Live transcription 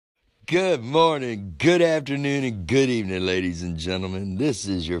Good morning, good afternoon, and good evening, ladies and gentlemen. This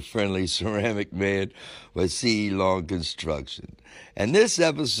is your friendly ceramic man with CE Long Construction. And this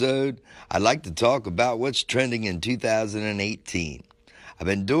episode, I'd like to talk about what's trending in 2018. I've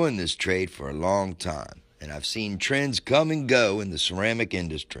been doing this trade for a long time, and I've seen trends come and go in the ceramic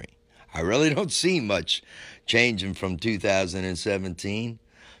industry. I really don't see much changing from 2017.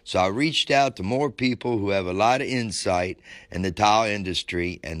 So I reached out to more people who have a lot of insight in the tile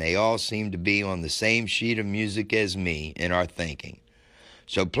industry, and they all seem to be on the same sheet of music as me in our thinking.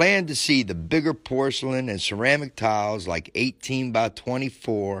 So plan to see the bigger porcelain and ceramic tiles like 18 by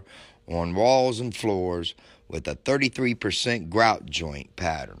 24 on walls and floors with a 33% grout joint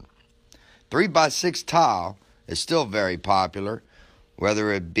pattern. 3 by 6 tile is still very popular,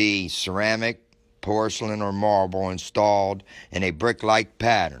 whether it be ceramic, porcelain, or marble installed in a brick-like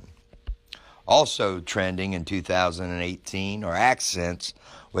pattern. Also trending in 2018 are accents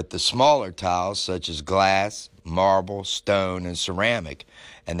with the smaller tiles such as glass, marble, stone, and ceramic,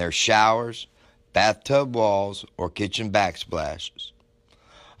 and their showers, bathtub walls, or kitchen backsplashes.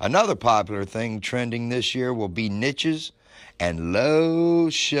 Another popular thing trending this year will be niches and low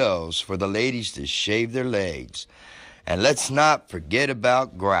shelves for the ladies to shave their legs. And let's not forget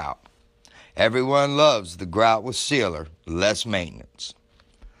about grout. Everyone loves the grout with sealer, less maintenance.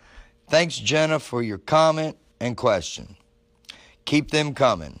 Thanks, Jenna, for your comment and question. Keep them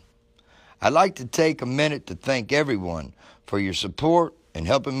coming. I'd like to take a minute to thank everyone for your support and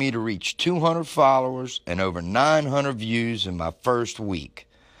helping me to reach 200 followers and over 900 views in my first week.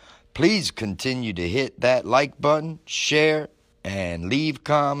 Please continue to hit that like button, share, and leave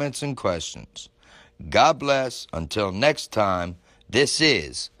comments and questions. God bless. Until next time, this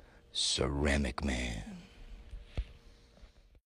is Ceramic Man.